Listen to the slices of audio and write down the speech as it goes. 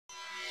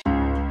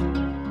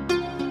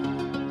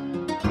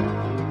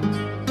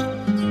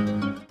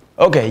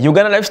Okay,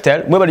 Uganda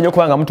lifestyle mwe bali nyo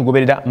kubanga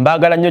mutugoberera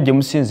mbagala nnyo gye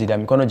musinzira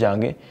mikono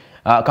gyange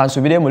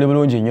kansubire muli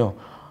bulungi nnyo.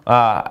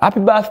 Happy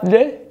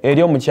birthday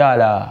eri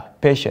omukyala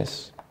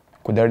Patience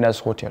ku The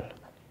Renaissance Hotel.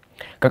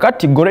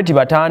 Kakati Goreti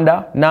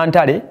Batanda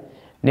Nantale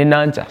ne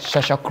Nanta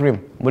Shasha Cream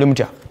muli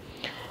mutya.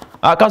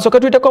 Kansoke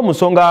tuiteko mu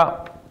nsonga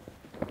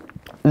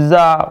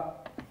za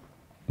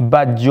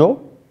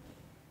Bajo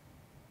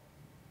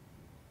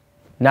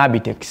na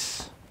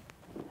Abitex.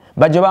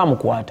 Bajo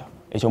bamukwata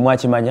ekyo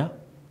mwakimanya.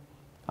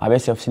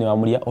 ABSF ne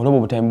bamulya olwo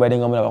butayimba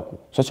badenga mulaba ku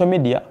social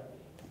media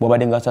bo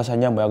badenga sasa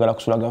nyambo yagala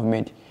kusula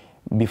government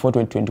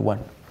before 2021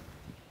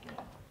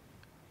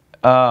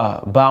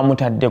 ba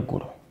mutadde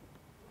ggulo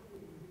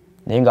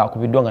naye nga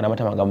akubiddwa nga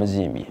namatama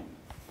gamuzimbye.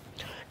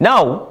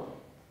 Now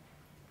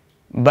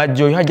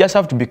Bajo, you just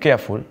have to be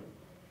careful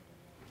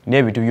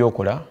n'ebintu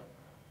byokola.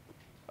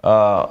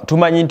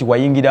 Tumanyi nti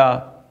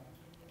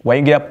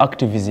wayingira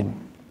activism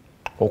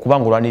okuba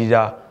nga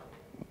olwanirira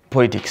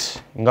politics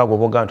nga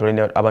gwoboga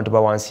ntolene abantu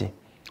bawansi,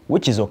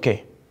 which is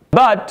okay,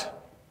 but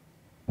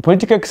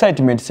political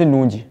excitement si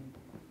nungi.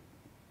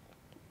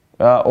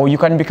 Or you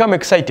can become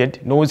excited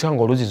n'owuzika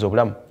nga oluziza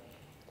obulamu.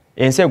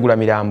 Ensi egula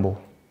mirambo,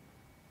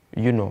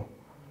 you know.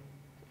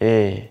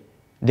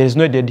 There is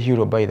no dead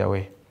hero, by the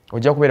way.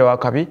 Ojja kubeera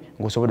wakabi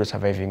ng'osobodde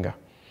survivinga.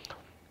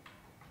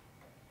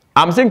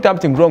 I'm saying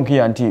something wrong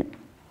here nti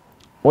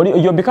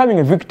you're becoming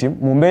a victim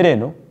mu mbeera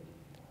eno.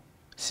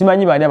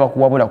 Simanyi baani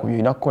abakuwabula ku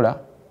byolina kukola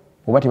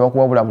oba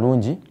tebakuwabula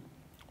bulungi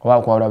oba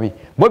bakuwabula bi.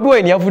 Bobi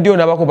Wine yavuddeyo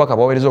n'abako baka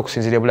baweereza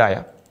okusinziira e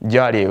Bulaaya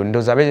gyali eyo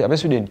ndowooza abe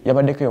Sweden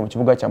yabaddeko eyo mu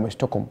kibuga kyammwe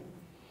Stockholm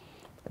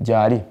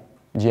gyali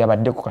gye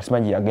yabaddeko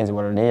kasimanyi yagenze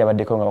wano naye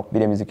yabaddeko nga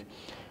bakubira emiziki.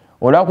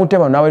 Olwakutte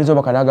bano n'aweereza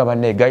obaka n'agamba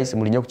banne guys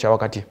mulinye ku kya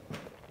wakati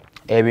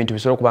ebintu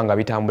bisobola okuba nga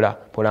bitambula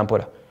mpola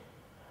mpola.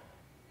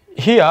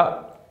 Here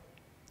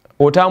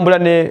otambula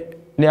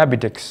ne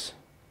Abitex.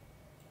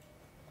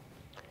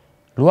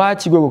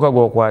 Lwaki gwe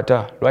gukagwa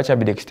okwata? Lwaki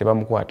Abitex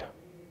tebamukwata?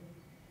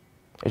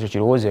 Ekyo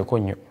kirowoozeeko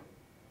nnyo.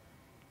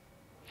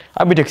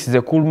 Abitex is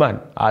a cool man.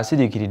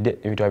 Asiriikiridde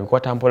ebintu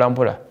abikwata mpola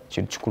mpola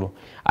kintu kikulu.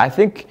 I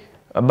think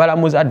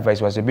Balamu's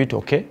advice was a bit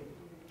okay.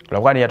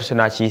 Lwakubanga yatuse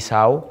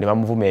n'akiyisaawo ne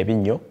bamuvuma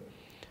ebinnyo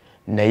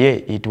naye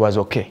it was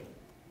okay.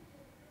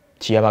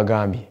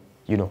 Kiyabagambye,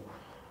 you know.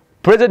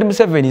 President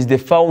Museveni is the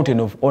fountain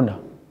of honor.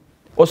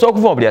 Osobola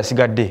okuvuma buli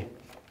asigadde.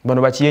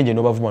 Bano bakiyenje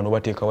n'obavuma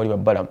n'obateeka wali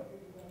babbalamu.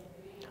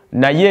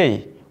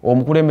 Naye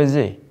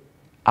omukulembeze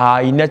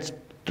ayina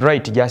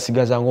right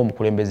gyasigaza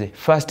ng'omukulembeze,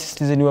 first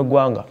citizen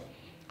w'eggwanga.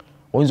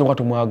 Oyinza okuba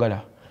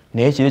tumwagala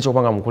naye kiri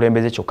ekyokubanga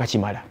mukulembeze kyokka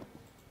kimala.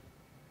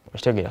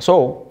 Okitegeera.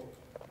 So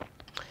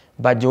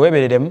Bajo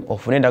weebereremu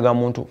ofune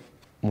endagamuntu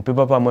mu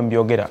people pamu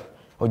mbyogera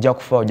ojja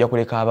kufa ojja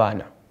kuleka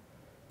abaana.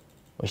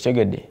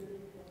 Okitegedde.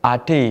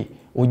 Ate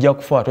ojja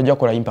kufa tojja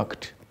kukola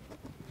impact.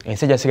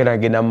 Ensi ejjasigala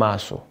agenda mu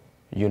maaso,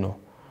 you know.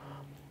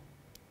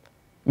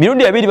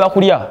 Mirundi abiri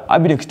bakulya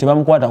Abitex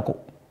tebamukwatako.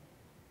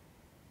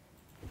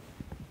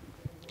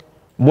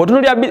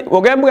 Bwotunulya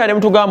ogembuga ne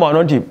mutugamba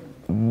wano nti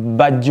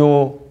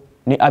Bajo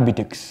ne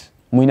Abitex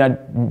mwina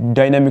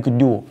dynamic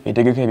duo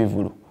etegeka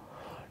ebivulu.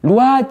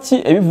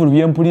 Lwaki ebivulu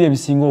byempulira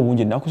ebisinga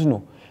obungi ennaku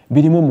zino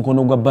birimu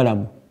omukono gwa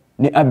Balamu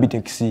ne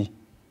Abitex?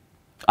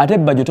 Ate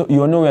Bajo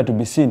you are nowhere to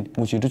be seen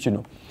mu kintu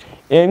kino.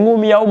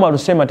 Engumi ya Umar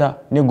Semata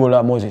ne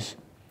Gola Moses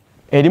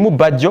erimu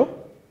Bajo,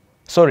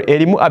 sorry,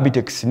 erimu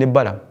Abitex ne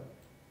Balamu.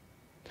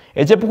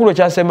 Ekyepukulu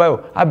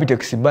kyasembayo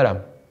Abitex Balamu.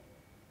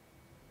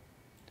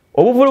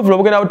 Obuvuluvulu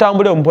obugenda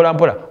butambule ompola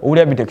mpola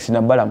obuli Abitex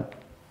na Balamu.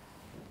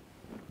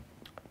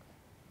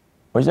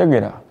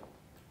 Okitegeera.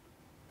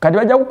 Kati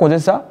bajja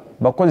kukozesa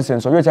bakozesa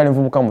ensobi ekyali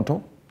nvubuka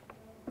muto.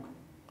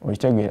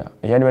 Okitegeera.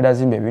 Eyandibadde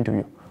azimba ebintu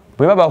byo.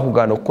 Bwe baba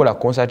bakugana okukola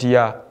concert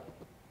ya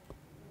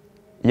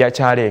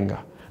Kyalenga.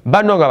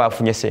 Bano nga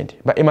bafunye sente.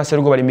 Ba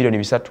Emaserugo bali milioni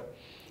 3.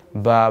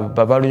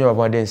 Babalunyo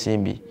babawadde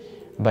ensimbi.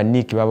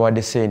 Baniki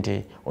babawadde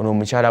sente. Ono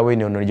omukyala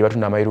wene ono gye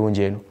batunda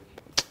amayirungi eno.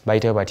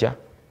 Bayiteyo batya?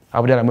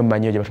 Abudala mwe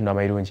mmanyi gye batunda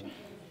amayirungi.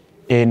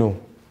 Eno.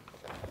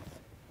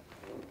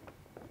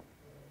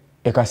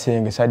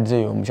 Ekasenge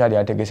sadzeyo omukyala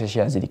yategese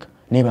kyazirika.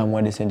 Ne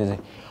bamuwadde sente ze.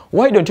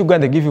 Why don't you go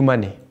and give you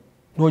money?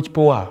 No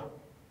kipowa.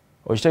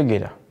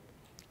 Okitegeera.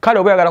 Kale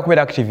oba yagala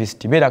kubeera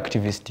activist, beera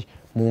activist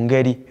mu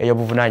ngeri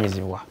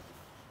ey'obuvunaanyizibwa.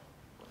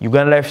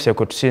 Uganda Life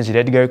Cycle tusinzira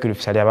Edgar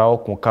Kirifisali abawo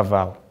ku cover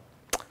awo.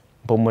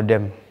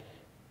 Mpomodemu.